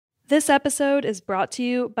This episode is brought to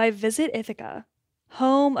you by Visit Ithaca,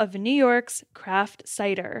 home of New York's craft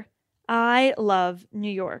cider. I love New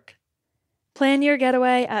York. Plan your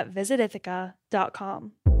getaway at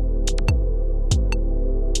visitithaca.com.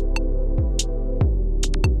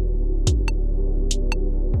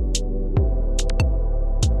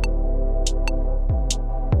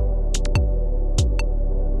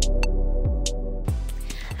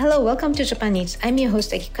 Hello, welcome to Japan Eats. I'm your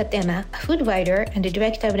host, Aki Katayama, a food writer and the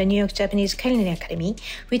director of the New York Japanese Culinary Academy,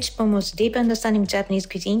 which promotes deep understanding of Japanese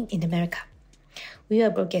cuisine in America. We are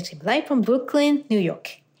broadcasting live from Brooklyn, New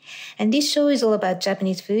York. And this show is all about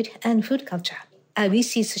Japanese food and food culture. We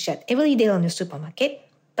see sushi at every day on the supermarket,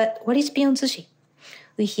 but what is beyond sushi?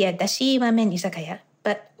 We hear dashi, ramen, izakaya,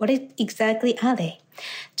 but what exactly are they?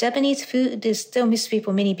 Japanese food is still a mystery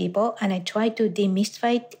for many people, and I try to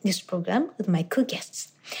demystify this program with my co-guests.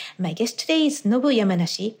 My guest today is Nobu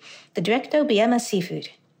Yamanashi, the director of Yama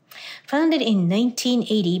Seafood. Founded in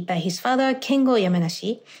 1980 by his father, Kengo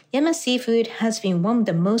Yamanashi, Yama Seafood has been one of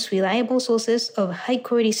the most reliable sources of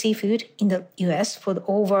high-quality seafood in the U.S. for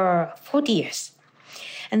over 40 years.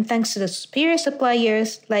 And thanks to the superior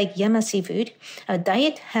suppliers like Yama Seafood, our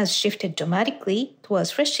diet has shifted dramatically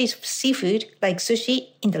towards fresh seafood like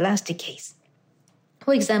sushi in the last decades.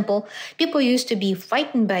 For example, people used to be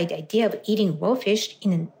frightened by the idea of eating raw fish in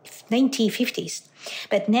the 1950s.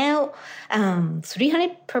 But now,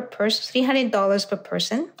 $300 per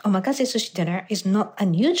person omakase sushi dinner is not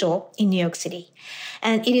unusual in New York City.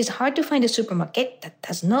 And it is hard to find a supermarket that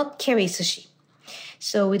does not carry sushi.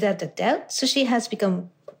 So without a doubt, sushi has become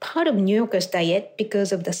part of New Yorkers' diet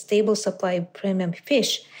because of the stable supply of premium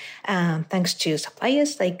fish, thanks to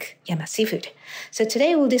suppliers like Yama Seafood. So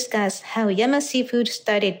today we'll discuss how Yama Seafood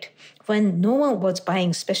started when no one was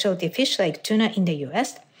buying specialty fish like tuna in the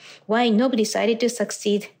US, why nobody decided to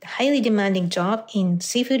succeed the highly demanding job in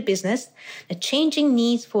seafood business, the changing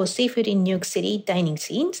needs for seafood in New York City dining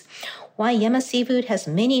scenes, why Yama Seafood has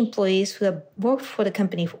many employees who have worked for the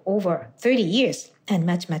company for over 30 years, and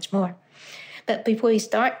much, much more. But before we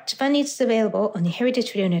start, Japan Eats is available on the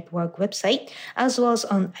Heritage Radio Network website, as well as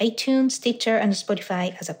on iTunes, Stitcher, and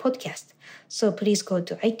Spotify as a podcast. So please go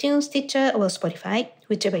to iTunes, Stitcher, or Spotify,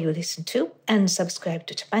 whichever you listen to, and subscribe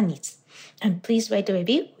to Japan Eats. And please write a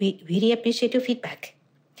review. We really appreciate your feedback.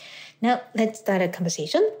 Now, let's start a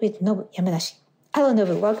conversation with Nobu Yamanashi. Hello,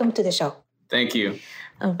 Nobu. Welcome to the show. Thank you.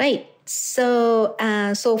 All right. So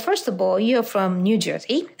first of all, you're from New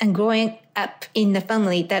Jersey and growing up in a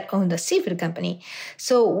family that owned a seafood company.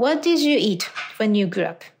 So what did you eat when you grew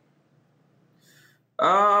up?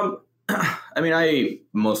 I eat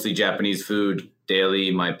mostly Japanese food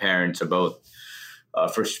daily. My parents are both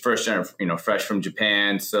first fresh from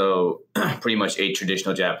Japan. So pretty much ate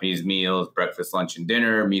traditional Japanese meals, breakfast, lunch, and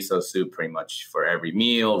dinner, miso soup pretty much for every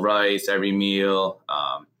meal, rice every meal.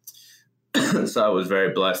 So I was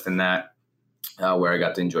very blessed in that, where I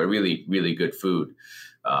got to enjoy really, really good food.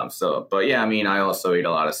 I also ate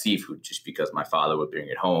a lot of seafood just because my father would bring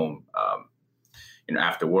it home,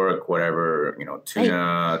 after work, whatever,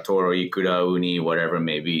 tuna, toro, ikura, uni, whatever it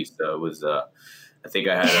may be. So it was, I think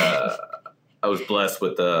I was blessed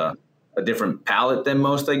with a different palate than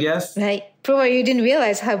most, I guess. Right. Probably you didn't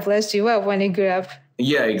realize how blessed you were when you grew up.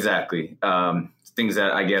 Yeah, exactly. Things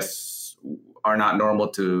that I guess are not normal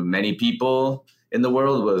to many people in the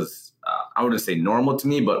world was, I wouldn't say normal to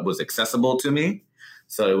me, but was accessible to me.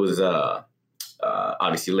 So it was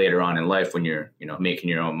obviously later on in life when you're,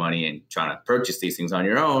 making your own money and trying to purchase these things on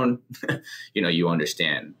your own, you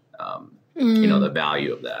understand, the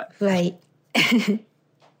value of that. Right.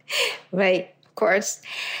 Right. Of course.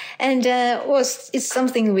 And it's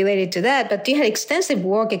something related to that, but you had extensive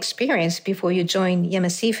work experience before you joined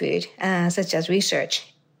Yama Seafood, such as research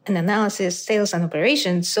and analysis, sales, and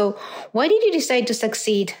operations. So why did you decide to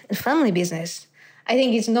succeed in family business? I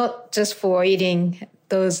think it's not just for eating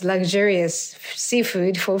those luxurious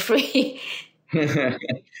seafood for free.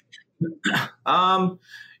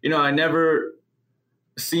 I never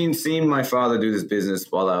seen my father do this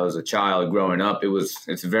business while I was a child growing up.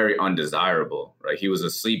 It's very undesirable, right? He was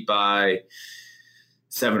asleep by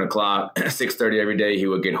 7 o'clock, 6:30 every day. He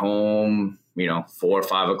would get home, 4 or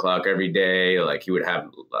 5 o'clock every day. Like he would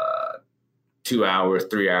have 2 hours,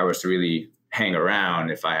 3 hours to really hang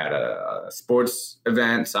around. If I had a sports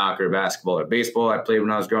event, soccer, basketball, or baseball I played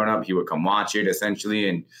when I was growing up, he would come watch it essentially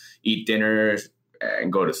and eat dinner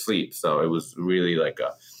and go to sleep. So it was really like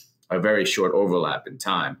a very short overlap in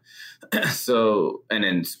time. So, and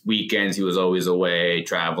then weekends, he was always away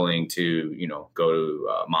traveling to, go to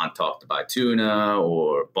Montauk to buy tuna,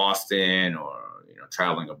 or Boston, or,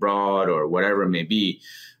 traveling abroad, or whatever it may be.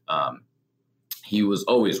 he was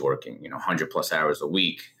always working, 100 plus hours a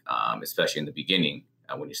week, especially in the beginning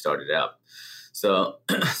when he started out. So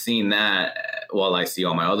seeing that, while I see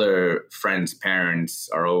all my other friends' parents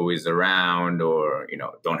are always around or,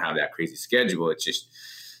 don't have that crazy schedule, it's just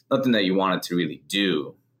nothing that you wanted to really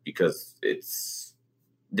do because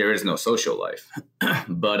there is no social life.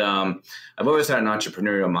 But I've always had an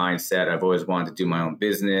entrepreneurial mindset. I've always wanted to do my own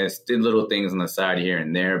business, did little things on the side here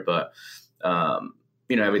and there, but,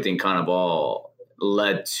 everything kind of all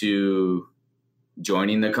led to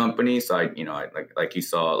joining the company. So I like you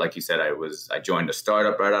said, I joined a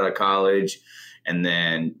startup right out of college and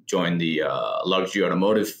then joined the luxury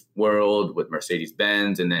automotive world with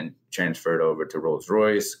Mercedes-Benz and then transferred over to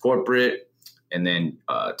Rolls-Royce corporate and then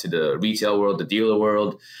to the retail world, the dealer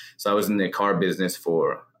world. So I was in the car business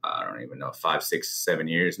for, I don't even know, 5, 6, 7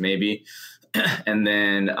 years maybe. And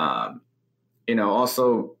then,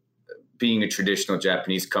 also being a traditional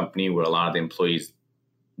Japanese company where a lot of the employees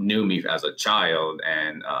knew me as a child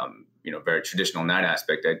and, very traditional in that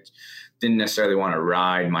aspect. I didn't necessarily want to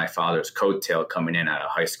ride my father's coattail coming in out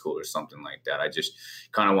of high school or something like that. I just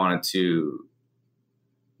kind of wanted to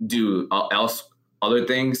do other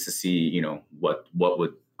things to see, what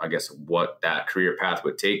that career path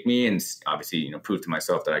would take me. And obviously, prove to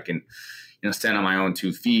myself that I can, stand on my own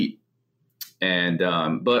 2 feet. And,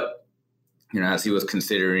 but, as he was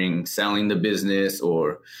considering selling the business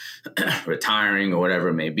or retiring or whatever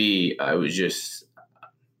it may be,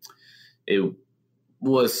 it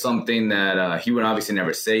was something that he would obviously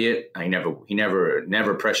never say it. He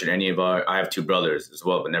never pressured any of I have 2 brothers as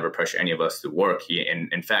well, but never pressured any of us to work.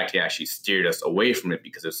 In fact, he actually steered us away from it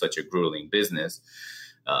because it's such a grueling business,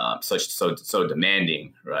 so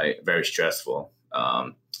demanding, right? Very stressful.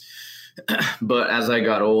 But as I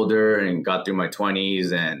got older and got through my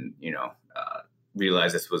 20s and,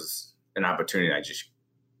 realized this was an opportunity I just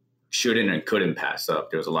shouldn't and couldn't pass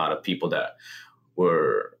up. There was a lot of people that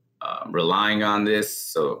were relying on this.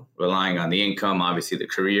 So relying on the income, obviously the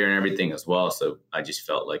career and everything as well. So I just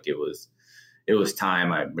felt like it was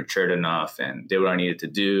time. I matured enough and did what I needed to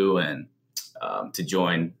do and to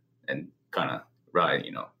join and kind of ride,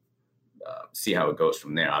 see how it goes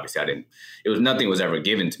from there. Obviously nothing was ever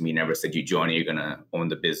given to me. Never said you join it, you're going to own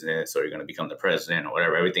the business or you're going to become the president or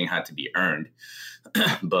whatever. Everything had to be earned.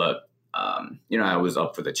 But, I was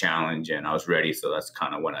up for the challenge and I was ready. So that's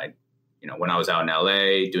kind of when when I was out in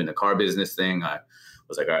LA doing the car business thing, I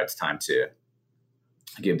was like, all right, it's time to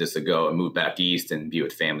give this a go and move back east and be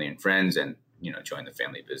with family and friends and, join the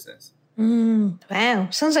family business. Wow.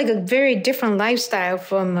 Sounds like a very different lifestyle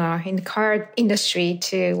from in the car industry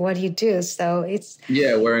to what you do. So it's...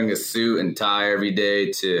 Yeah, wearing a suit and tie every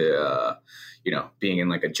day to, being in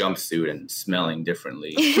like a jumpsuit and smelling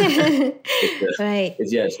differently. Right.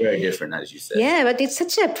 It's very different, as you said. Yeah, but it's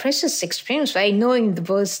such a precious experience, right? Knowing the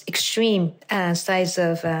both extreme sides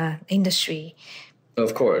of industry.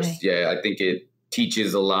 Of course. Right. Yeah, I think it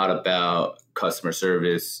teaches a lot about customer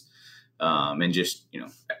service and just,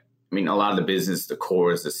 a lot of the business, the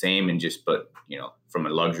core is the same but from a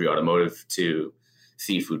luxury automotive to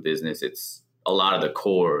seafood business, it's a lot of the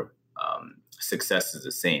core success is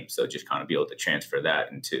the same. So just kind of be able to transfer that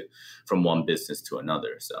from one business to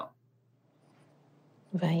another. So.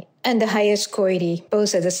 Right. And the highest quality,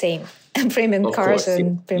 both are the same. Premium Of cars course,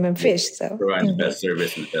 and premium fish. So provide the best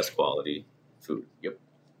service and the best quality food. Yep.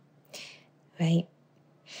 Right.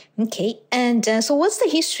 Okay. And so what's the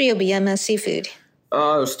history of Yama Seafood?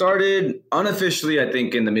 Started unofficially, I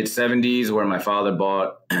think, in the mid-'70s, where my father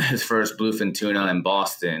bought his first bluefin tuna in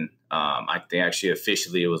Boston. I think actually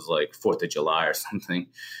officially it was like 4th of July or something.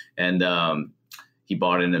 And he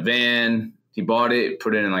bought it in a van. He bought it,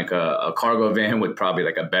 put it in like a cargo van with probably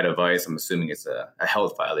like a bed of ice. I'm assuming it's a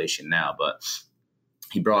health violation now, but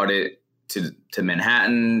he brought it to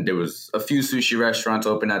Manhattan. There was a few sushi restaurants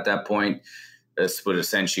open at that point. This would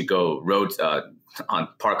essentially go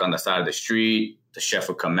park on the side of the street. The chef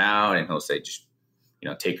would come out and he'll say, just,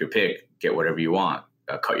 take your pick, get whatever you want,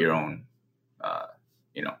 cut your own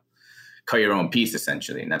piece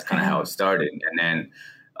essentially. And that's kind of how it started. And then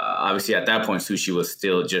obviously at that point, sushi was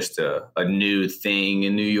still just a new thing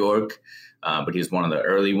in New York, but he was one of the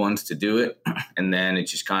early ones to do it. And then it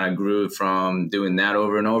just kind of grew from doing that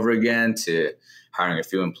over and over again to hiring a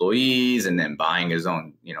few employees and then buying his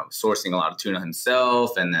own, sourcing a lot of tuna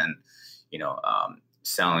himself. And then,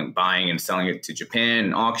 buying and selling it to Japan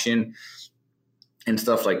and auction and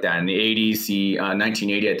stuff like that. In the 80s,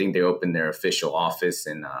 1980, I think they opened their official office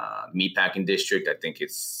in Meatpacking District. I think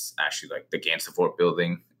it's actually like the Gansevoort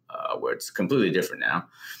building, where it's completely different now.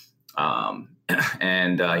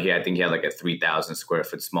 I think he had like a 3,000 square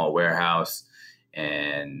foot small warehouse.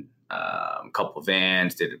 And a couple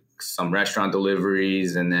vans, did some restaurant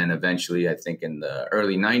deliveries. And then eventually, I think in the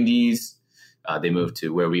early 90s, they moved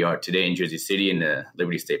to where we are today in Jersey City in the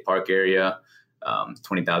Liberty State Park area,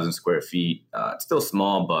 20,000 square feet. It's still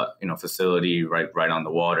small, but, facility right on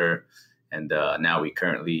the water. And now we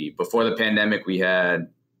currently, before the pandemic, we had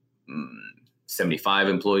 75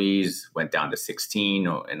 employees, went down to 16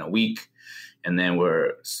 in a week. And then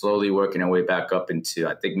we're slowly working our way back up into,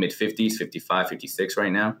 I think, mid-50s, 55, 56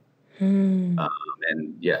 right now. And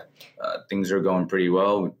things are going pretty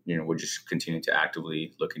well. We're just continuing to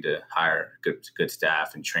actively looking to hire good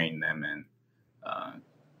staff and train them and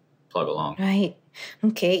plug along. Right.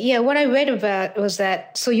 Okay. Yeah. What I read about was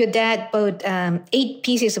that, so your dad bought 8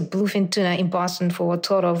 pieces of bluefin tuna in Boston for a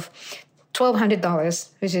total of $1,200,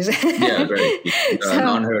 which is very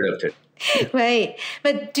unheard of too. Right.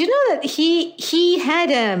 But do you know that he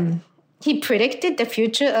had he predicted the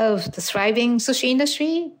future of the thriving sushi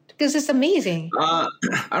industry? Because it's amazing. I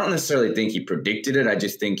don't necessarily think he predicted it. I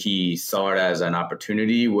just think he saw it as an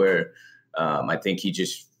opportunity where I think he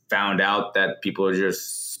just found out that people are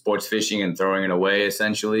just sports fishing and throwing it away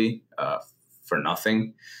essentially for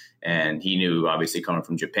nothing. And he knew, obviously coming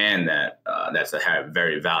from Japan, that that's a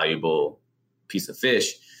very valuable piece of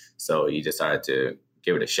fish. So he decided to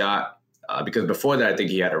give it a shot. Because before that, I think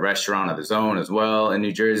he had a restaurant of his own as well in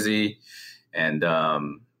New Jersey, and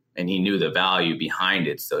he knew the value behind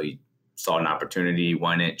it. So he saw an opportunity,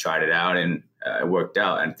 won it, tried it out, and it worked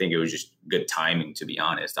out. And I think it was just good timing, to be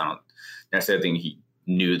honest. I don't necessarily think he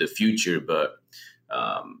knew the future, but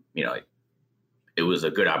it was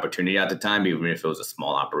a good opportunity at the time, even if it was a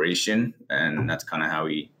small operation, and that's kind of how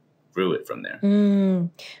he grew it from there.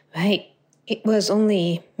 Right. It was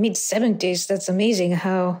only mid-70s. That's amazing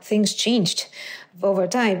how things changed over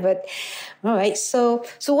time. But all right, so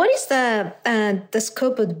what is the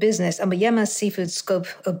scope of the business? Yama Seafood scope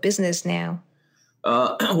of business now?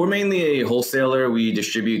 We're mainly a wholesaler. We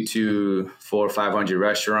distribute to 400 or 500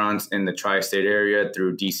 restaurants in the tri-state area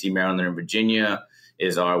through DC, Maryland, and Virginia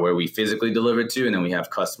is where we physically deliver to. And then we have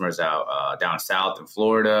customers out down south in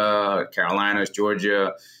Florida, Carolinas,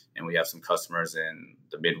 Georgia. And we have some customers in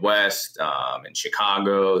the Midwest, in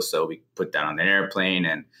Chicago. So we put that on an airplane,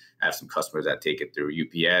 and have some customers that take it through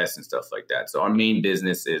UPS and stuff like that. So our main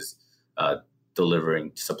business is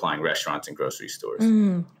supplying restaurants and grocery stores.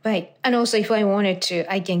 Right. And also, if I wanted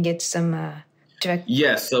to, I can get some direct.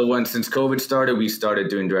 Yes. So since COVID started, we started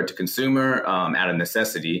doing direct to consumer out of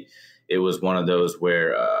necessity. It was one of those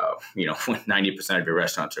where, when 90% of your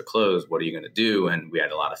restaurants are closed, what are you going to do? And we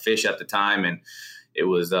had a lot of fish at the time, and it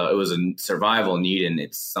was a survival need, and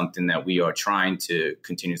it's something that we are trying to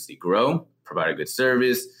continuously grow, provide a good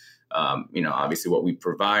service. Obviously what we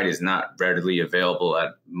provide is not readily available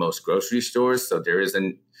at most grocery stores. So there is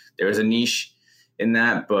a niche in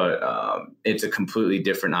that, but it's a completely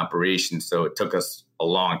different operation. So it took us a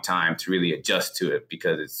long time to really adjust to it,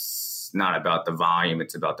 because it's not about the volume.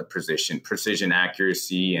 It's about the precision,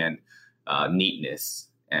 accuracy, and neatness.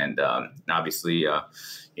 And obviously,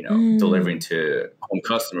 delivering to home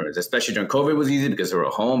customers, especially during COVID, was easy because they were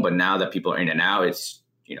at home. But now that people are in and out, it's,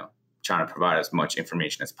 trying to provide as much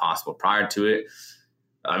information as possible. Prior to it,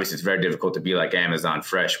 obviously, it's very difficult to be like Amazon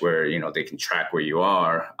Fresh, where, they can track where you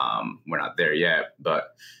are. We're not there yet,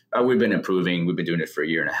 but we've been improving. We've been doing it for 1.5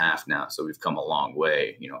 years now. So we've come a long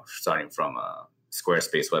way, starting from a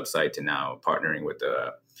Squarespace website to now partnering with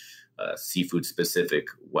a seafood specific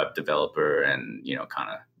web developer, and, kind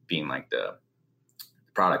of being like the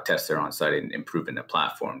product tester on site and improving the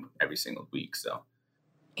platform every single week. So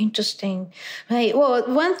interesting. Right. Well,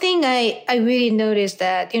 one thing I really noticed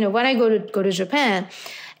that, when I go to Japan,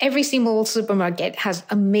 every single supermarket has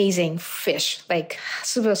amazing fish, like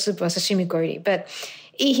super sashimi quality. But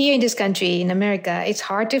here in this country, in America, it's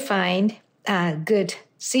hard to find good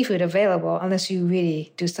seafood available unless you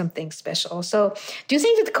really do something special. So do you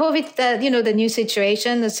think that COVID, the new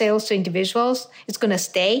situation, the sales to individuals, is going to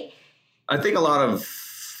stay? I think a lot of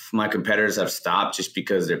my competitors have stopped just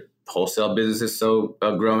because their wholesale business is so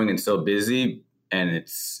growing and so busy, and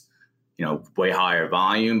it's, way higher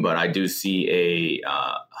volume. But I do see a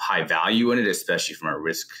high value in it, especially from a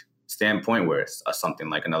risk standpoint, where it's something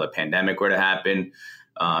like another pandemic were to happen.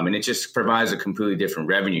 And it just provides a completely different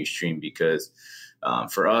revenue stream, because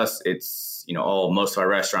for us, it's, most of our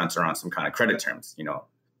restaurants are on some kind of credit terms,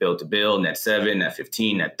 bill to bill, net 7, net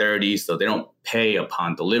 15, net 30. So they don't pay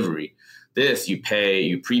upon delivery. This, you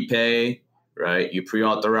prepay, right? You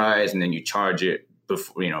pre-authorize, and then you charge it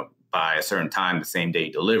before, by a certain time, the same day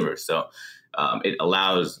you deliver. So it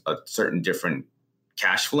allows a certain different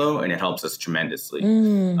cash flow, and it helps us tremendously.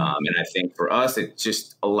 And I think for us, it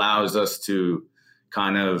just allows us to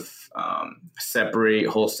kind of separate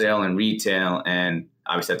wholesale and retail. And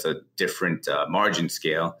obviously that's a different margin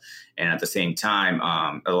scale. And at the same time,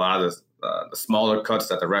 a lot of the smaller cuts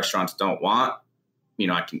that the restaurants don't want,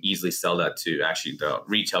 I can easily sell that to actually the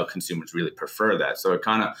retail consumers really prefer that. So it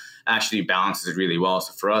kind of actually balances it really well.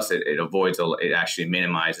 So for us, it actually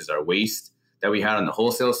minimizes our waste that we had on the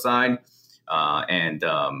wholesale side.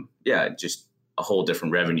 Just a whole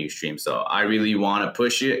different revenue stream. So I really want to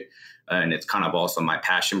push it. And it's kind of also my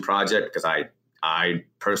passion project because I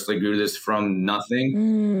personally grew this from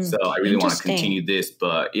nothing. So I really want to continue this.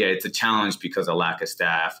 But yeah, it's a challenge because of lack of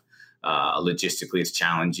staff. Logistically, it's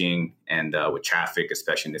challenging. And with traffic,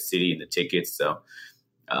 especially in the city and the tickets. So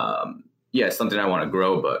it's something I want to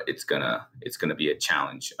grow, but it's gonna be a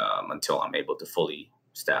challenge until I'm able to fully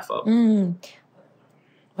staff up.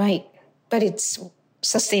 Right. But it's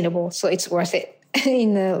sustainable, so it's worth it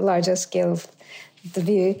in a larger scale of the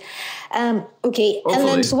view. Okay. Hopefully. And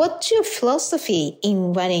then so what's your philosophy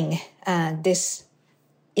in running this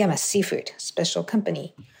Yama Seafood special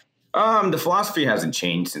company? The philosophy hasn't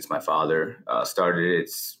changed since my father started it.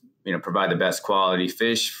 It's, provide the best quality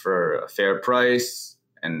fish for a fair price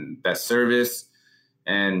and best service.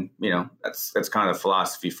 And, that's kind of the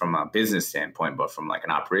philosophy from a business standpoint, but from like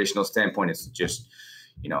an operational standpoint, it's just,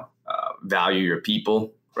 value your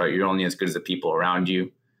people, right? You're only as good as the people around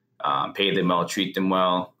you. Pay them well, treat them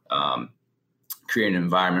well, create an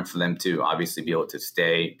environment for them to obviously be able to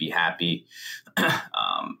stay, be happy,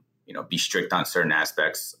 be strict on certain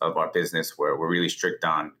aspects of our business where we're really strict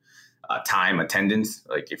on time attendance.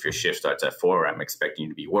 Like if your shift starts at 4, I'm expecting you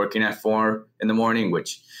to be working at 4 in the morning,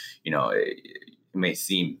 which, it may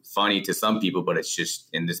seem funny to some people, but it's just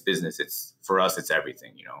in this business, for us, it's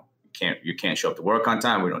everything, You can't show up to work on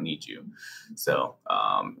time. We don't need you. So,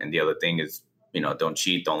 and the other thing is, don't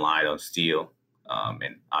cheat, don't lie, don't steal.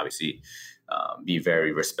 And obviously be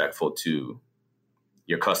very respectful to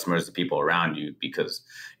your customers, the people around you, because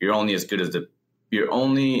you're only as good as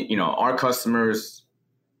our customers.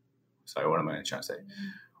 Sorry, what am I trying to say?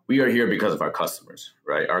 We are here because of our customers,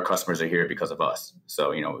 right? Our customers are here because of us.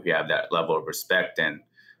 So, we have that level of respect and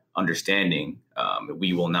understanding.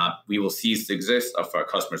 We will cease to exist if our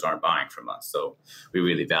customers aren't buying from us. So we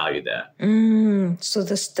really value that. So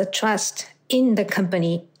the trust in the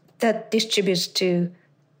company that distributes to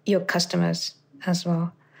your customers as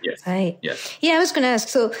well. Yes. Right. Yes. Yeah, I was going to ask.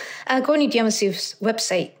 So according to Yamasu's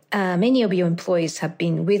website, many of your employees have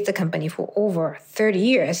been with the company for over 30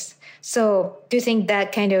 years. So do you think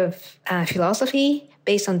that kind of philosophy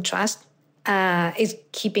based on trust is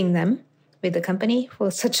keeping them with the company for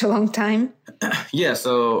such a long time? Yeah.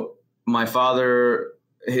 So my father,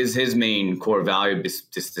 his main core value,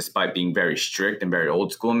 despite being very strict and very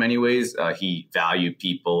old school in many ways, he valued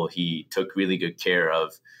people. He took really good care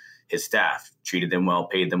of his staff, treated them well,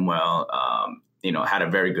 paid them well, had a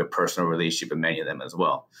very good personal relationship with many of them as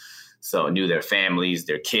well. So knew their families,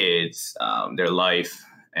 their kids, their life.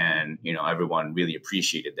 And, everyone really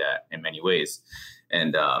appreciated that in many ways.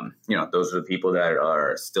 And, those are the people that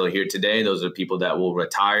are still here today. Those are the people that will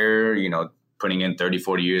retire, putting in 30,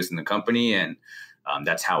 40 years in the company. And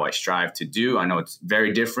that's how I strive to do. I know it's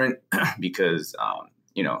very different because,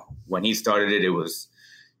 when he started it, it was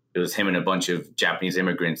him and a bunch of Japanese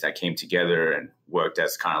immigrants that came together and worked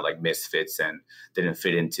as kind of like misfits and didn't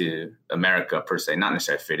fit into America per se. Not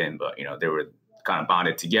necessarily fit in, but, they were kind of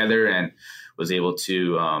bonded together and was able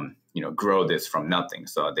to, grow this from nothing.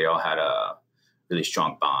 So they all had a really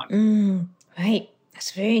strong bond. Right.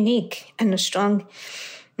 That's very unique and strong.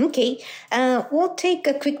 Okay. We'll take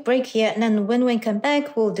a quick break here. And then when we come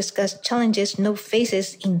back, we'll discuss challenges Nob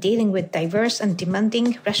faces in dealing with diverse and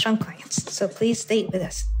demanding restaurant clients. So please stay with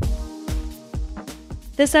us.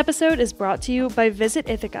 This episode is brought to you by Visit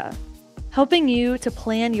Ithaca, helping you to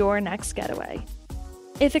plan your next getaway.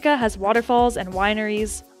 Ithaca has waterfalls and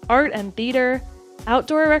wineries, art and theater,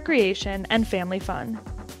 outdoor recreation, and family fun.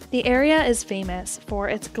 The area is famous for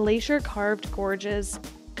its glacier-carved gorges,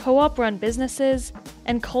 co-op-run businesses,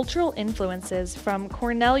 and cultural influences from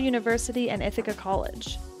Cornell University and Ithaca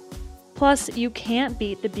College. Plus, you can't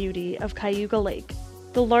beat the beauty of Cayuga Lake,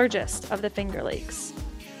 the largest of the Finger Lakes.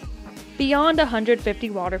 Beyond 150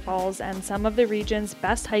 waterfalls and some of the region's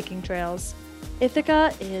best hiking trails,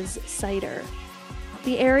 Ithaca is cider.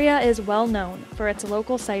 The area is well known for its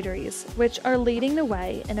local cideries, which are leading the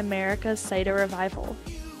way in America's cider revival.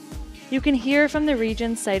 You can hear from the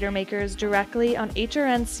region's cider makers directly on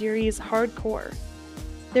HRN series Hardcore.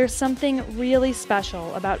 There's something really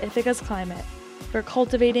special about Ithaca's climate for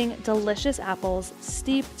cultivating delicious apples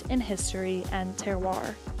steeped in history and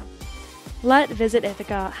terroir. Let Visit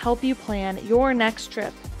Ithaca help you plan your next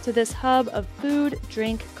trip to this hub of food,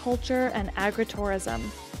 drink, culture, and agritourism.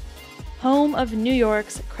 Home of New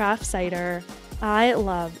York's craft cider, I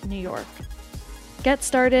love New York. Get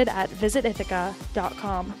started at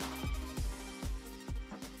visitithaca.com.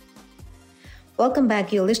 Welcome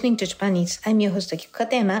back. You're listening to Japan Eats. I'm your host, Akiko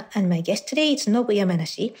Katayama, and my guest today is Nobu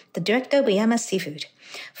Yamanashi, the director of Yama Seafood.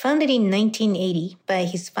 Founded in 1980 by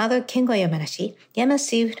his father, Kengo Yamanashi, Yama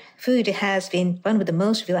Seafood has been one of the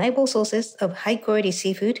most reliable sources of high-quality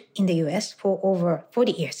seafood in the U.S. for over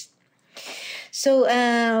 40 years. So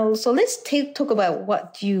let's talk about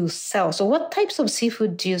what you sell. So what types of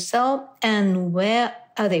seafood do you sell, and where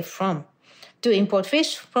are they from? Do you import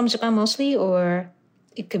fish from Japan mostly, or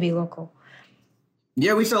it could be local?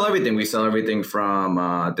 Yeah, we sell everything. We sell everything from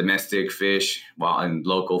domestic fish, and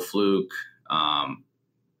local fluke,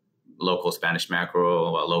 local Spanish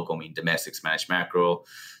mackerel, local mean domestic Spanish mackerel,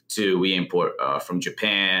 to we import from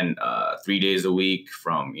Japan 3 days a week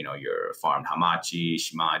from, your farmed hamachi,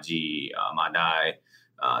 shimaji, madai,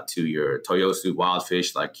 to your toyosu wild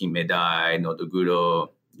fish like kinmedai, nodoguro,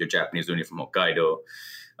 your Japanese uni from Hokkaido,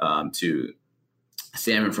 to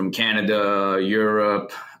salmon from Canada,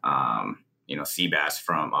 Europe, sea bass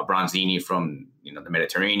from bronzini from, the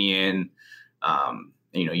Mediterranean,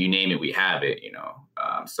 you name it, we have it,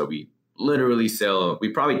 so we literally we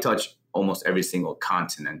probably touch almost every single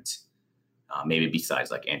continent, maybe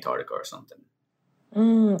besides like Antarctica or something.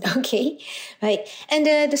 Okay, right. And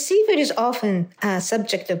the seafood is often a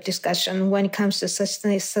subject of discussion when it comes to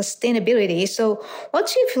sustainability. So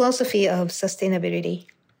what's your philosophy of sustainability?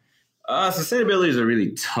 Sustainability is a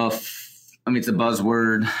really tough, it's a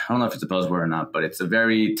buzzword. I don't know if it's a buzzword or not, but it's a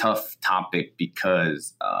very tough topic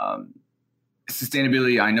because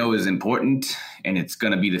sustainability, I know, is important, and it's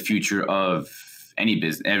going to be the future of any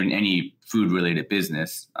business, any food-related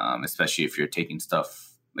business, especially if you're taking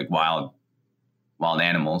stuff like wild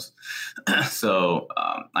animals. So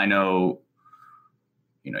I know,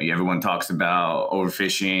 everyone talks about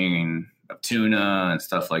overfishing of tuna and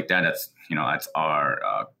stuff like that. That's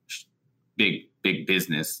our big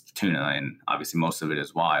business, tuna, and obviously most of it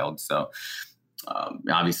is wild. So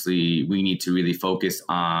obviously we need to really focus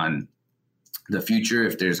on the future.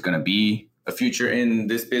 If there's going to be a future in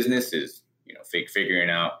this business, is figuring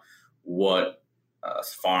out what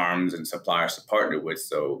farms and suppliers to partner with,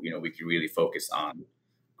 so we can really focus on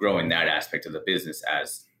growing that aspect of the business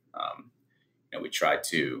as we try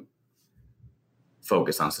to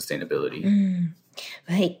focus on sustainability.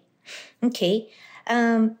 Right. Okay.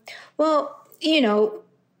 Well,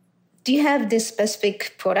 do you have this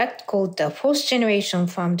specific product called the fourth generation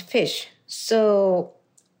farmed fish? So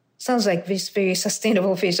sounds like this very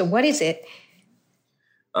sustainable fish. So what is it?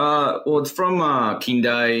 Well, it's from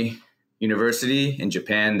Kindai University in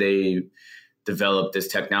Japan. They developed this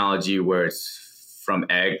technology where it's from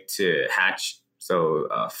egg to hatch. So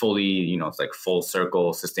fully, it's like full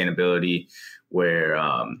circle sustainability, where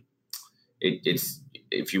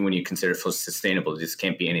when you consider it sustainable, this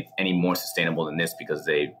can't be any more sustainable than this, because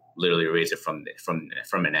they literally raise it from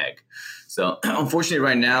an egg. So unfortunately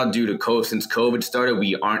right now, due to since COVID started,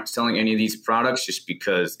 we aren't selling any of these products just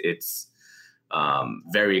because it's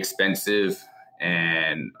very expensive.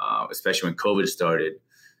 And especially when COVID started,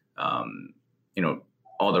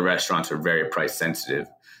 all the restaurants are very price sensitive.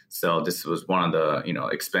 So this was one of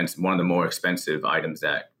the more expensive items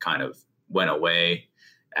that kind of went away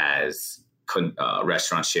as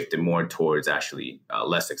restaurants shifted more towards actually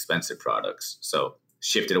less expensive products. So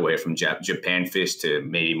shifted away from Japan fish to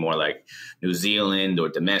maybe more like New Zealand or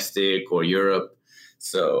domestic or Europe.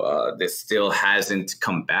 So this still hasn't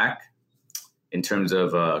come back in terms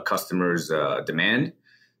of customers' demand.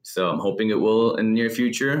 So I'm hoping it will in the near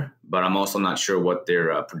future, but I'm also not sure what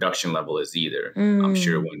their production level is either. I'm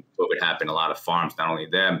sure when COVID happened, a lot of farms, not only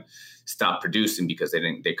them, stopped producing because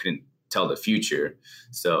they couldn't tell the future.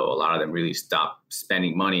 So a lot of them really stopped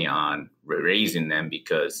spending money on raising them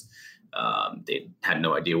because they had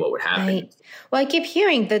no idea what would happen. Right. Well, I keep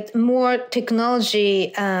hearing that more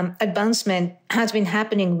technology advancement has been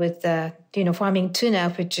happening with farming tuna,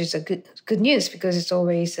 which is a good news, because it's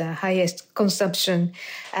always highest consumption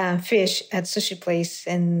fish at sushi place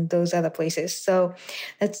and those other places. So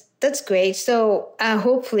that's great. So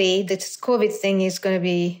hopefully this COVID thing is going to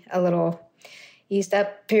be a little eased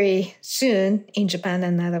up very soon in Japan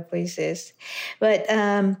and other places. But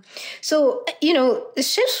the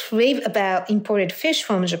chefs rave about imported fish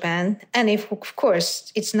from Japan. And of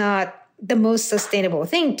course, it's not the most sustainable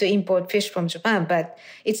thing to import fish from Japan, but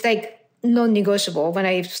it's like non-negotiable when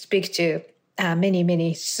I speak to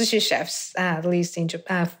many sushi chefs, at least in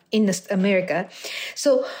Japan, in America.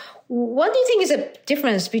 So What do you think is the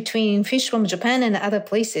difference between fish from Japan and other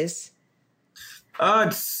places?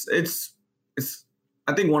 It's.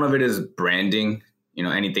 I think one of it is branding.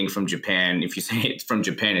 Anything from Japan, if you say it's from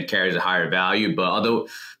Japan, it carries a higher value. But although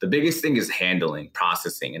the biggest thing is handling,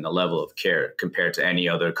 processing, and the level of care compared to any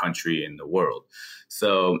other country in the world.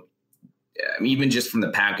 So even just from the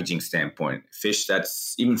packaging standpoint, fish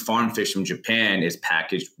that's even farm fish from Japan is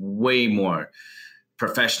packaged way more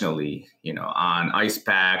professionally, on ice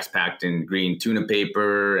packs, packed in green tuna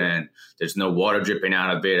paper, and there's no water dripping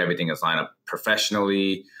out of it. Everything is lined up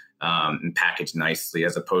professionally. And packaged nicely,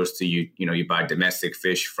 as opposed to you buy domestic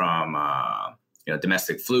fish from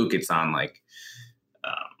domestic fluke. It's on like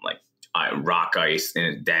rock ice, and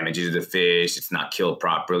it damages the fish. It's not killed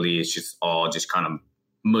properly. It's just all kind of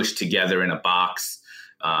mushed together in a box,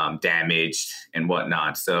 damaged and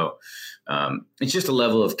whatnot. So it's just a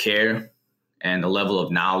level of care and a level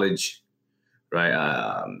of knowledge, right?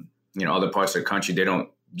 Other parts of the country, they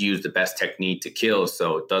don't use the best technique to kill,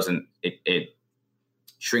 so it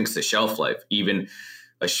shrinks the shelf life. Even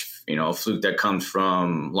a fluke that comes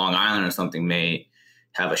from Long Island or something may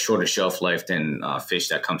have a shorter shelf life than fish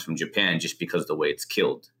that comes from Japan, just because of the way it's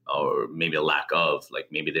killed, or maybe a lack of,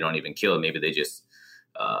 maybe they don't even kill it. Maybe they just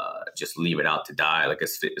leave it out to die, like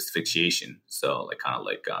asphyxiation. So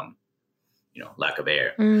lack of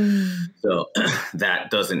air. So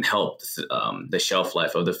that doesn't help the shelf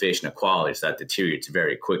life of the fish and the quality. So that deteriorates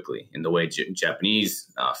very quickly. In the way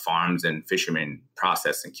Japanese farms and fishermen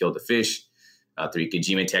process and kill the fish through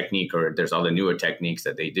Ikejime technique, or there's other newer techniques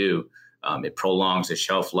that they do, it prolongs the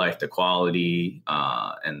shelf life, the quality,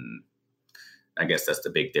 and I guess that's the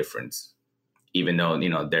big difference. Even though,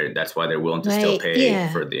 that's why they're willing to still pay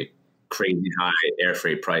for the crazy high air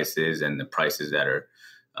freight prices and the prices that are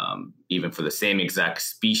even for the same exact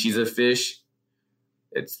species of fish,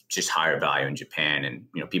 it's just higher value in Japan, and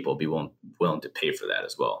people will be willing to pay for that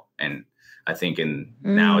as well. And I think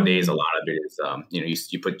nowadays a lot of it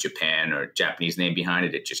is you put Japan or Japanese name behind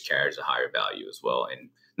it, it just carries a higher value as well, and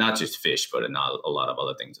not just fish, but a lot of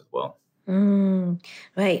other things as well.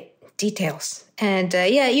 Right, details. And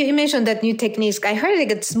you mentioned that new techniques. I heard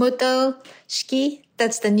like a tsumoto shiki.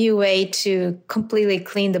 That's the new way to completely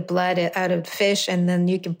clean the blood out of the fish, and then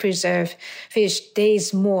you can preserve fish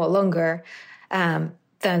days longer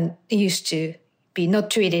than it used to be not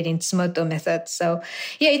treated in tsumoto method. So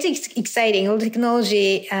it's exciting. All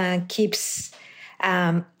technology keeps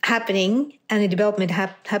happening, and the development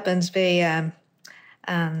happens very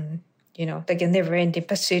like a never-ending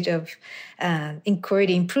pursuit of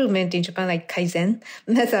inquiry improvement in Japan, like Kaizen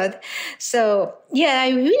method. So, I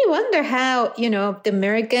really wonder how, the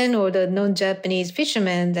American or the non-Japanese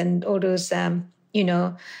fishermen and all those,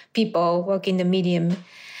 people working the medium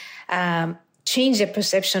change their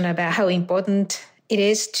perception about how important it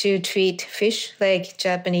is to treat fish like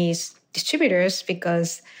Japanese distributors,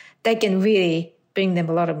 because that can really bring them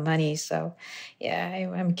a lot of money. So,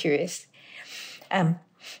 I'm curious.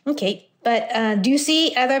 Okay, but do you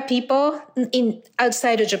see other people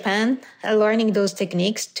outside of Japan learning those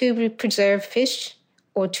techniques to preserve fish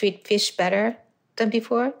or treat fish better than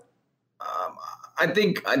before? I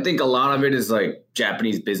think a lot of it is like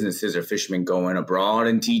Japanese businesses or fishermen going abroad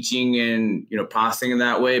and teaching and processing in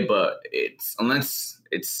that way. But it's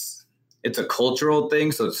a cultural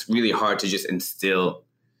thing, so it's really hard to just instill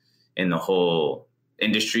in the whole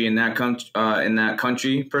industry in that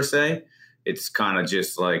country per se. It's kind of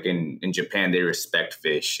just like in Japan, they respect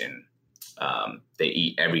fish and they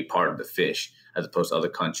eat every part of the fish, as opposed to other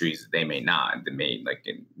countries, they may not. They may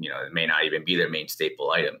it may not even be their main staple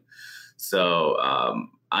item. So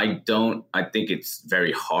I think it's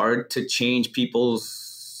very hard to change people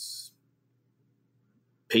just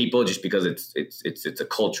because it's a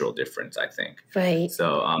cultural difference, I think. Right.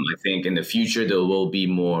 So I think in the future, there will be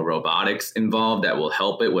more robotics involved that will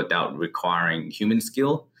help it without requiring human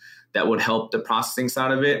skill. That would help the processing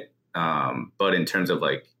side of it. But in terms of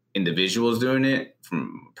like individuals doing it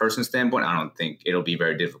from a person standpoint, I don't think it'll be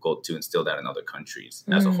very difficult to instill that in other countries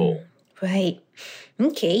as a whole. Right.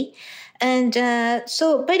 Okay. And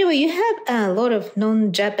so, by the way, you have a lot of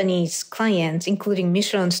non-Japanese clients, including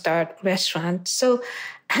Michelin-starred restaurants. So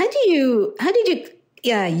how did you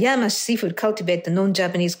Yama Seafood cultivate the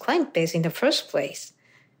non-Japanese client base in the first place?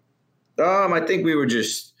 I think we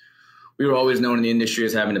were always known in the industry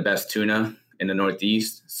as having the best tuna in the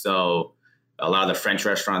Northeast. So a lot of the French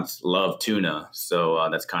restaurants love tuna. So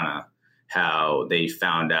that's kind of how they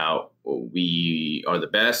found out we are the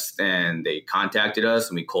best, and they contacted us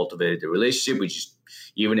and we cultivated the relationship. We just,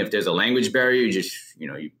 even if there's a language barrier,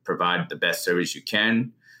 you provide the best service you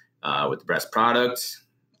can with the best products,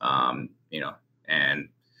 and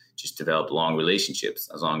just develop long relationships.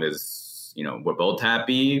 As long as, we're both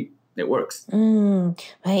happy, it works.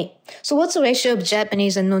 Right. So what's the ratio of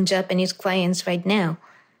Japanese and non-Japanese clients right now?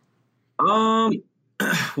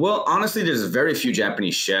 Well, honestly, there's very few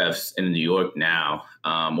Japanese chefs in New York now,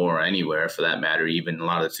 or anywhere for that matter. Even a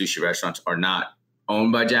lot of the sushi restaurants are not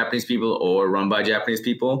owned by Japanese people or run by Japanese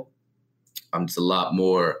people. It's a lot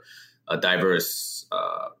more diverse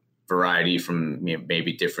variety from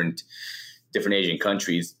maybe different Asian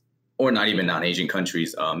countries, or not even non-Asian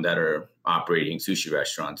countries that are operating sushi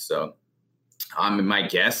restaurants. So my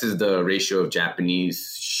guess is the ratio of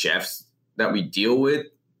Japanese chefs that we deal with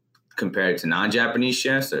compared to non-Japanese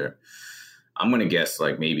chefs, or I'm going to guess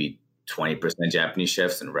like maybe 20% Japanese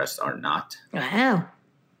chefs and the rest are not. Wow,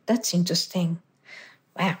 that's interesting.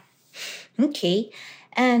 Wow. Okay.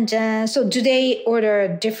 And so do they order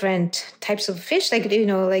different types of fish? Like,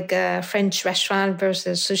 like a French restaurant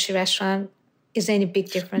versus sushi restaurant? Is there any big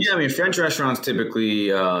difference? Yeah, I mean, French restaurants typically,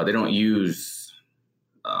 they don't use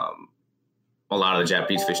a lot of the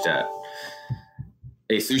Japanese fish that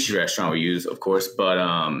a sushi restaurant will use, of course. But,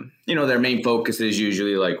 their main focus is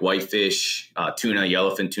usually like whitefish, tuna,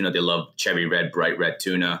 yellowfin tuna. They love cherry red, bright red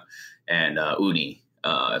tuna, and uni.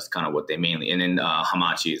 That's kind of what they mainly, and then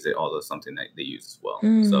hamachi is also something that they use as well.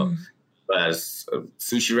 So, but as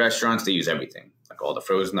sushi restaurants, they use everything, like all the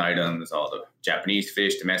frozen items, all the Japanese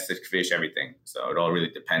fish, domestic fish, everything. So it all really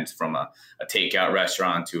depends from a takeout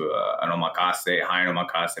restaurant to an omakase, high-end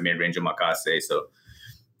omakase, mid-range omakase. So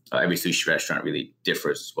every sushi restaurant really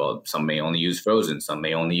differs as well. Some may only use frozen, some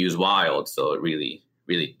may only use wild. So it really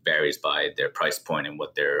varies by their price point and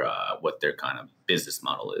what their kind of business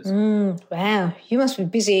model is. Wow, you must be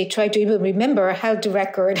busy trying to even remember how to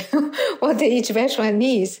record what each restaurant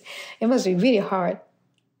needs. It must be really hard.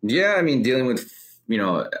 Yeah, I mean, dealing with,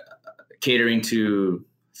 catering to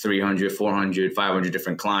 300, 400, 500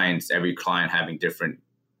 different clients, every client having different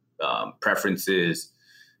preferences,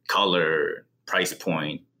 color, price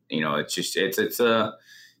point.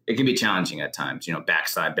 It can be challenging at times,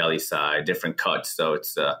 backside, belly side, different cuts. So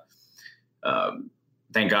it's,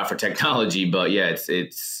 thank God for technology, but yeah,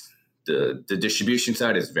 it's the distribution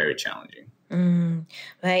side is very challenging.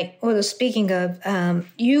 Right. Well, speaking of,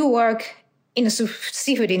 you work in the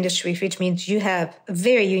seafood industry, which means you have a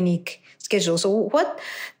very unique schedule. So what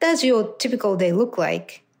does your typical day look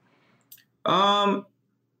like?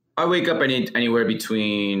 I wake up anywhere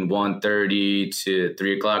between 1:30 to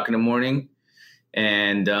 3 o'clock in the morning.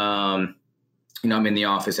 And, I'm in the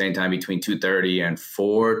office anytime between 2:30 and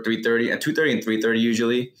 3:30, at 2:30 and 3:30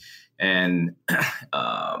 usually. And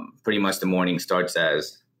pretty much the morning starts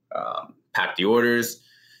as pack the orders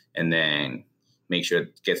and then make sure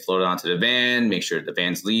it gets loaded onto the van, make sure the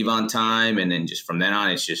vans leave on time. And then just from then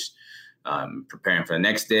on, it's just preparing for the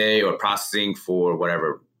next day or processing for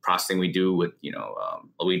whatever processing we do with,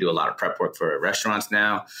 we do a lot of prep work for restaurants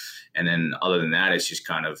now. And then other than that, it's just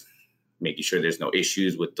kind of making sure there's no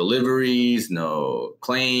issues with deliveries, no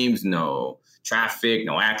claims, no traffic,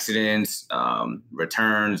 no accidents,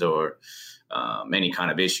 returns, or any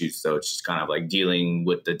kind of issues. So it's just kind of like dealing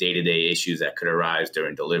with the day-to-day issues that could arise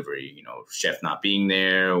during delivery, chef not being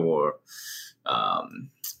there or,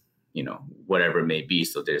 whatever it may be.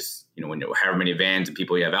 So there's, when you however many vans and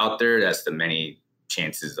people you have out there, that's the many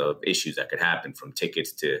chances of issues that could happen, from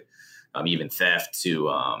tickets to even theft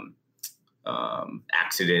to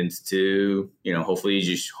accidents to, hopefully you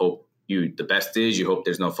just hope the best is you hope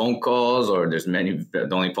there's no phone calls, or the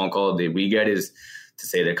only phone call that we get is to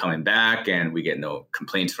say they're coming back, and we get no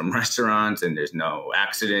complaints from restaurants, and there's no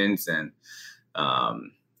accidents, and,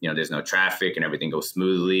 there's no traffic, and everything goes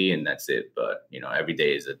smoothly, and that's it. But, every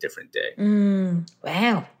day is a different day.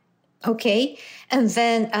 Wow. Okay. And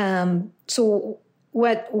then, so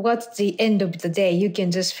what's the end of the day? You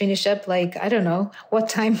can just finish up, like, I don't know, what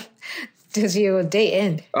time does your day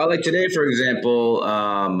end? Like today, for example,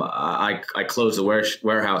 I close the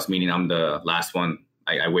warehouse, meaning I'm the last one.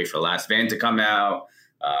 I wait for the last van to come out,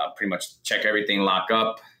 pretty much check everything, lock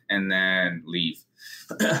up, and then leave.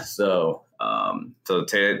 So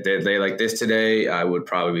day like this today, I would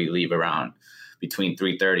probably leave around between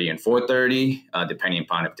 3:30 and 4:30, depending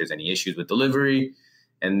upon if there's any issues with delivery.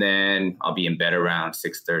 And then I'll be in bed around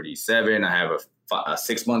 6:37. I have a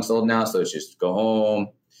 6 months old now, so it's just go home,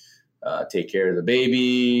 take care of the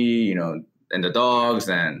baby, and the dogs,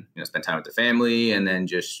 and, spend time with the family, and then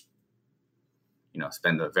just,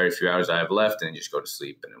 spend the very few hours I have left and just go to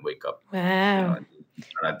sleep and then wake up. Wow. On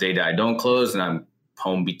a day that I don't close, and I'm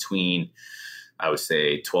home between, I would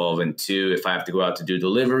say 12 and 2 if I have to go out to do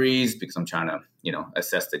deliveries, because I'm trying to,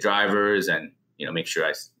 assess the drivers and, make sure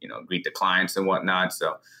I, greet the clients and whatnot.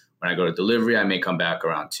 So when I go to delivery, I may come back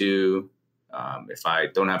around 2. If I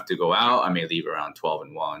don't have to go out, I may leave around 12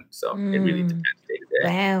 and 1. So it really depends day to day.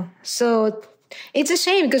 Wow. So it's a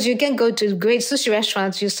shame because you can go to great sushi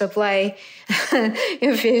restaurants. You supply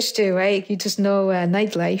your fish to, right? You just know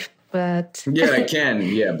nightlife. But yeah, I can.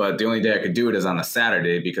 Yeah, but the only day I could do it is on a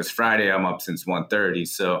Saturday because Friday I'm up since 1:30.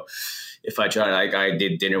 So if I try, like I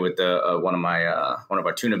did dinner with one of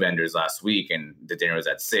our tuna vendors last week, and the dinner was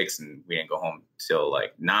at 6, and we didn't go home till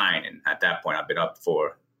like 9. And at that point, I've been up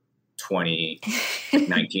for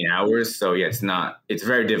 19 hours. So yeah, it's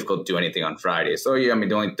very difficult to do anything on Friday. So yeah, I mean,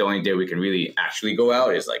 the only day we can really actually go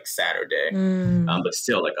out is like Saturday. But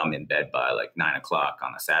still, like I'm in bed by like 9 o'clock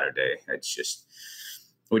on a Saturday. It's just,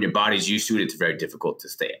 when your body's used to it, it's very difficult to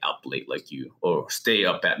stay up late or stay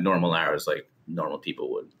up at normal hours like normal people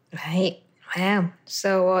would. Right. Wow.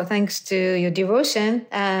 So thanks to your devotion,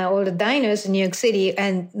 all the diners in New York City,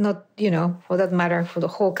 and not, for that matter, for the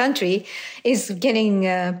whole country, is getting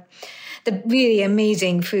the really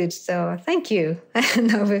amazing food. So thank you.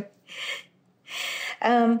 Yeah.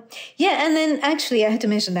 And then actually I have to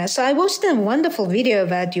mention that. So I watched a wonderful video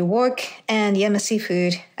about your work and Yama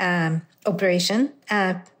Seafood operation.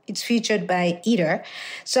 It's featured by Eater.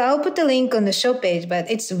 So I'll put the link on the show page, but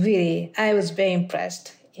I was very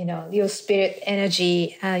impressed. Your spirit,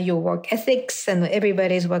 energy, your work ethics, and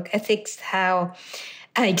everybody's work ethics, how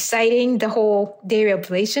exciting the whole dairy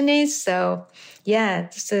operation is. So yeah,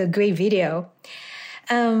 it's a great video.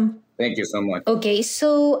 Thank you so much. Okay,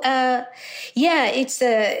 so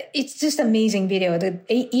it's just amazing video. The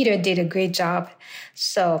Eater did a great job.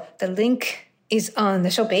 So the link is on the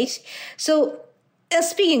show page. So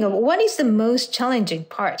speaking of, what is the most challenging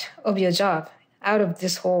part of your job out of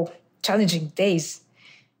this whole challenging days?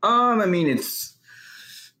 I mean, it's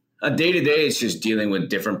a day-to-day. It's just dealing with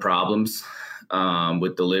different problems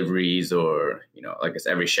with deliveries, or, like I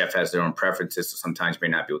said, every chef has their own preferences. So sometimes you may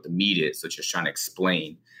not be able to meet it. So just trying to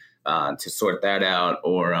explain to sort that out.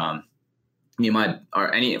 Or in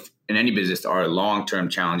any business, our long-term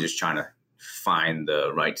challenge is trying to find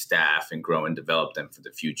the right staff and grow and develop them for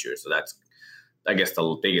the future. So that's, I guess,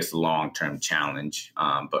 the biggest long-term challenge.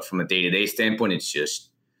 But from a day-to-day standpoint, it's just,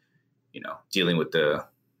 dealing with the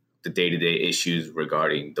day-to-day issues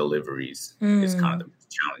regarding deliveries is kind of the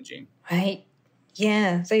most challenging. Right.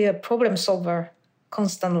 Yeah. So you're a problem solver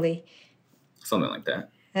constantly. Something like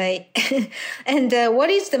that. Right. And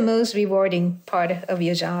what is the most rewarding part of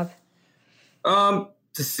your job? To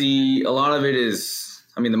see, a lot of it is,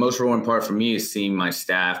 the most rewarding part for me is seeing my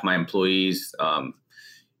staff, my employees, being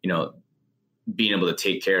able to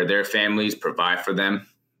take care of their families, provide for them,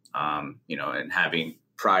 and having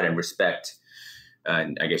pride and respect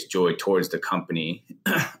and I guess joy towards the company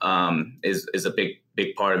is a big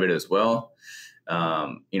part of it as well.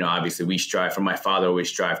 Obviously my father always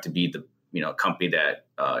strive to be the, company that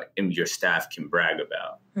your staff can brag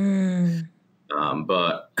about.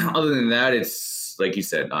 But other than that, it's like you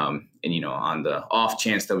said, on the off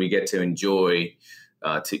chance that we get to enjoy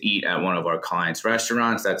to eat at one of our clients'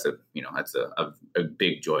 restaurants, that's a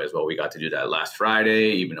big joy as well. We got to do that last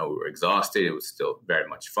Friday, even though we were exhausted. It was still very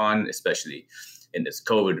much fun, especially in this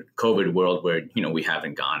COVID world where, we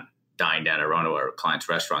haven't gone dine down at one of our clients'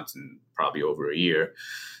 restaurants in probably over a year.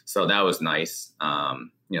 So that was nice, to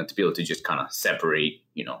be able to just kind of separate,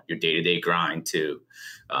 your day-to-day grind to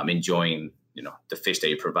enjoying, the fish that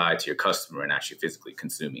you provide to your customer and actually physically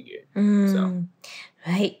consuming it.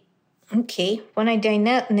 Right. Okay. When I dine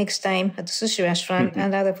out next time at the sushi restaurant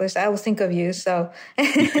and other place, I will think of you. So,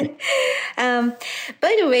 by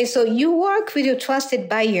the way, so you work with your trusted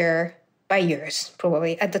buyers,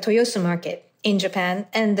 probably at the Toyosu market in Japan.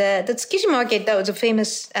 And the Tsukiji market, that was the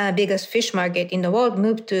famous biggest fish market in the world,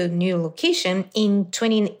 moved to a new location in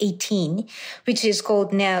 2018, which is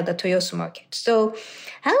called now the Toyosu market. So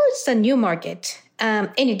how is the new market?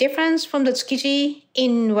 Any difference from the Tsukiji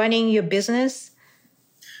in running your business?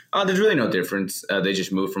 There's really no difference. They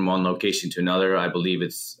just moved from one location to another. I believe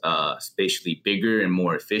it's spatially bigger and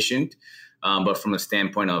more efficient. But from the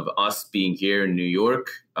standpoint of us being here in New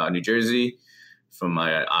York, New Jersey, from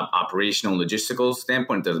an operational logistical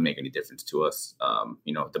standpoint, it doesn't make any difference to us.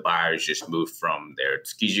 The buyers just moved from their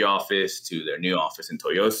Tsukiji office to their new office in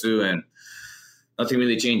Toyosu, and nothing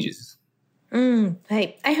really changes.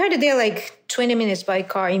 Right. I heard that they're like 20 minutes by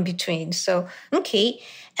car in between. So, okay.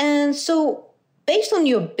 And so based on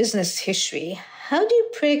your business history, how do you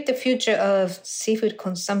predict the future of seafood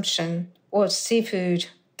consumption or seafood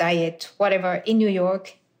diet, whatever, in New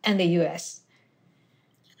York and the U.S.?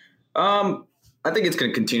 I think it's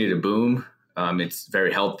going to continue to boom. It's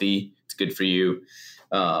very healthy. It's good for you.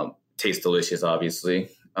 Tastes delicious, obviously.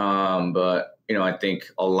 But I think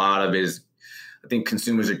a lot of it is, I think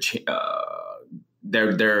consumers are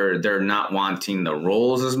they're not wanting the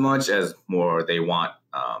rolls as much as more they want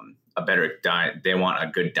a better diet. They want a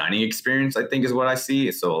good dining experience, I think, is what I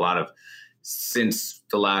see. So a lot of, since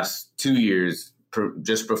the last 2 years,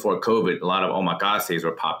 just before COVID, a lot of omakases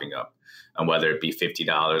were popping up, and whether it be $50,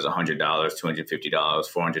 $100, $250,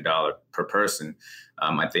 $400 per person.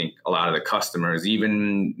 I think a lot of the customers,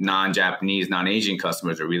 even non-Japanese, non-Asian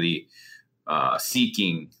customers, are really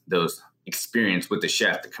seeking those experience with the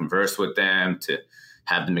chef, to converse with them, to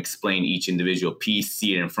have them explain each individual piece,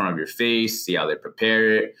 see it in front of your face, see how they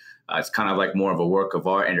prepare it. It's kind of like more of a work of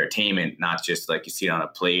art, entertainment, not just like you see it on a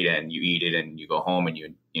plate and you eat it and you go home and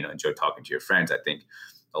you enjoy talking to your friends. I think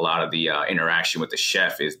a lot of the interaction with the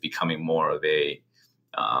chef is becoming more of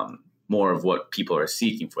what people are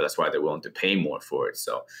seeking for. That's why they're willing to pay more for it.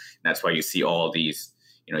 So that's why you see all these,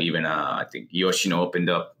 even I think Yoshino opened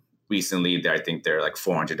up recently. I think they're like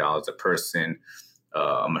 $400 a person.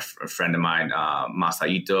 A friend of mine, Masa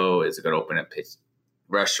Ito, is going to open up his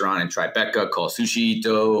restaurant in Tribeca called Sushi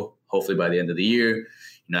Ito, hopefully by the end of the year.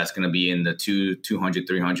 That's going to be in the 200,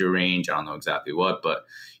 300 range. I don't know exactly what, but,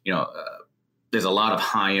 there's a lot of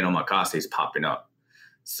high-end omakases popping up.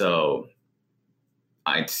 So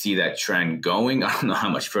I see that trend going. I don't know how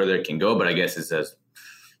much further it can go, but I guess it's as,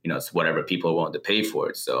 it's whatever people are willing to pay for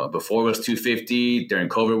it. So before it was $250 during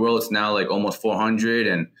COVID world, it's now like almost $400,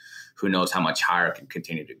 and who knows how much higher it can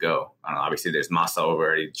continue to go. I don't know, obviously there's Masa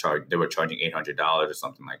already they were charging $800 or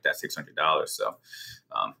something like that, $600. So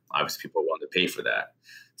obviously people are willing to pay for that.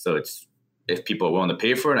 So if people are willing to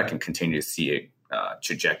pay for it, I can continue to see it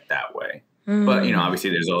traject that way. But, obviously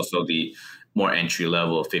there's also the more entry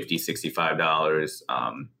level, $50,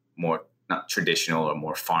 $65, more not traditional or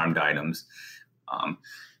more farmed items.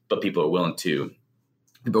 But people are willing to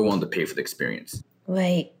pay for the experience.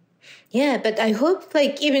 Right. Yeah, but I hope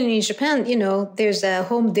like even in Japan, there's a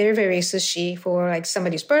home delivery sushi for like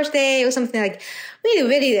somebody's birthday or something like really,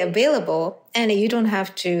 really available, and you don't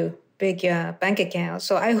have to big your bank account.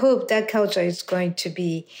 So I hope that culture is going to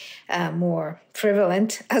be more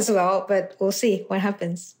prevalent as well, but we'll see what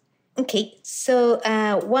happens. Okay, so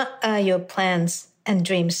what are your plans and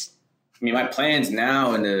dreams? My plans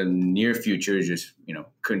now in the near future is just,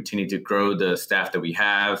 continue to grow the staff that we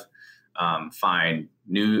have, find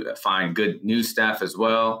good new staff as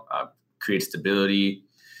well, create stability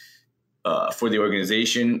for the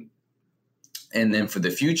organization. And then for the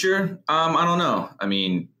future, I don't know.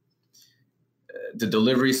 The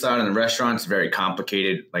delivery side in the restaurant is very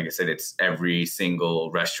complicated. Like I said, it's every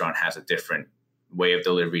single restaurant has a different way of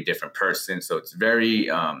delivery, different person. So it's very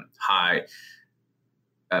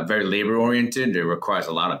very labor oriented. It requires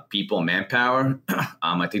a lot of people, manpower.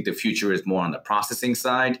 I think the future is more on the processing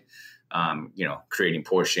side. Creating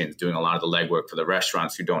portions, doing a lot of the legwork for the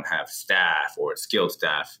restaurants who don't have staff or skilled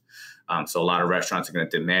staff. So a lot of restaurants are going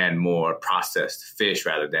to demand more processed fish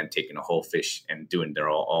rather than taking a whole fish and doing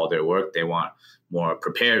all their work. They want more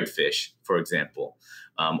prepared fish, for example,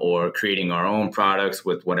 or creating our own products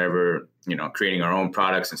with whatever, creating our own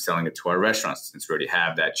products and selling it to our restaurants, since we already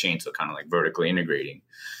have that chain. So kind of like vertically integrating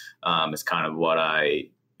is kind of what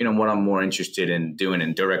what I'm more interested in doing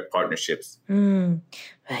in direct partnerships.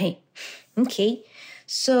 Right. Okay.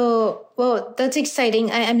 So, well, that's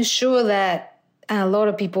exciting. I'm sure that a lot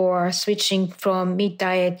of people are switching from meat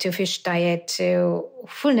diet to fish diet to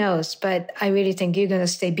who knows, but I really think you're going to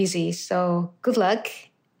stay busy. So good luck.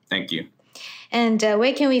 Thank you. And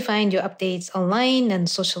where can we find your updates online and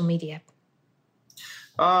social media?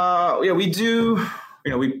 We do,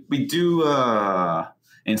 we do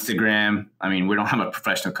Instagram. We don't have a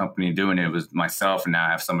professional company doing it. It was myself, and now I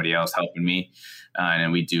have somebody else helping me. And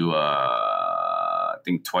then we do, I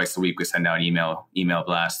think twice a week, we send out email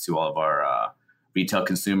blasts to all of our retail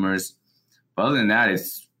consumers. But other than that,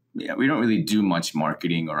 we don't really do much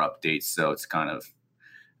marketing or updates. So it's kind of,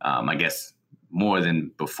 I guess, more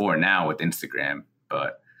than before now with Instagram.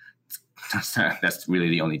 But that's really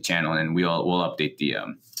the only channel. And we'll update the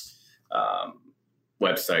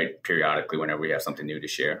website periodically whenever we have something new to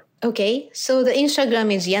share. Okay, so the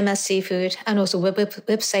Instagram is Yama Seafood, and also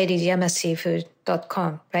website is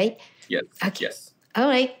yamaseafood.com, right? Yes. Okay. Yes. All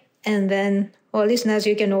right. And then, listeners,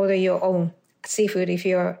 you can order your own seafood if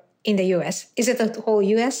you're in the U.S. Is it the whole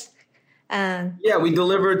U.S.? Yeah, we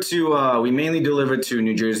mainly deliver to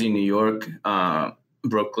New Jersey, New York,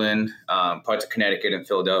 Brooklyn, parts of Connecticut and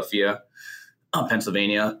Philadelphia,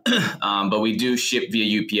 Pennsylvania. But we do ship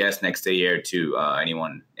via UPS next day air to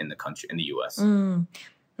anyone in the country, in the U.S.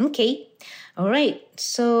 Okay. All right.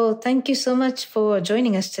 So thank you so much for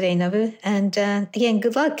joining us today, Nobu. And again,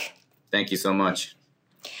 good luck. Thank you so much.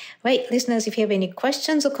 Right, listeners, if you have any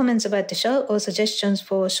questions or comments about the show or suggestions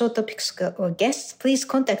for show topics or guests, please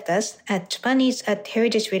contact us at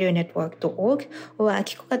japanese@heritageradionetwork.org or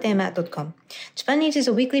akikokatayama.com. Japanese is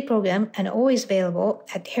a weekly program and always available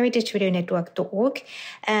at heritageradionetwork.org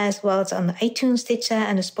as well as on iTunes, Stitcher,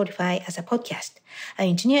 and Spotify as a podcast. Our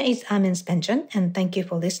engineer is Armin Spenjon, and thank you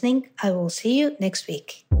for listening. I will see you next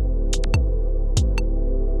week.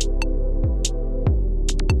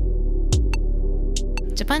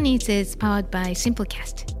 Japanese is powered by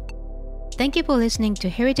Simplecast. Thank you for listening to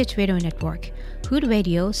Heritage Radio Network, food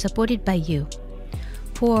radio supported by you.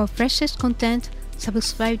 For freshest content,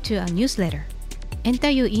 subscribe to our newsletter.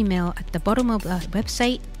 Enter your email at the bottom of our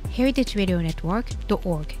website,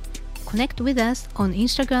 heritageradionetwork.org. Connect with us on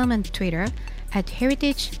Instagram and Twitter at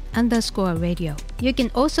heritage_radio. You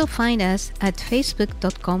can also find us at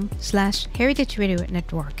facebook.com/Heritage Radio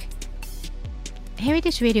Network.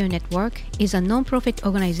 Heritage Radio Network is a non-profit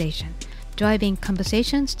organization driving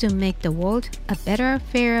conversations to make the world a better,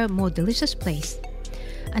 fairer, more delicious place.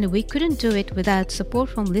 And we couldn't do it without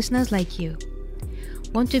support from listeners like you.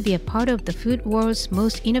 Want to be a part of the food world's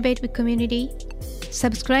most innovative community?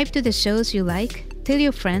 Subscribe to the shows you like, tell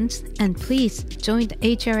your friends, and please join the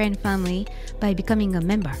HRN family by becoming a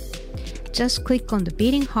member. Just click on the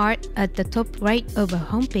beating heart at the top right of our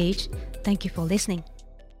homepage. Thank you for listening.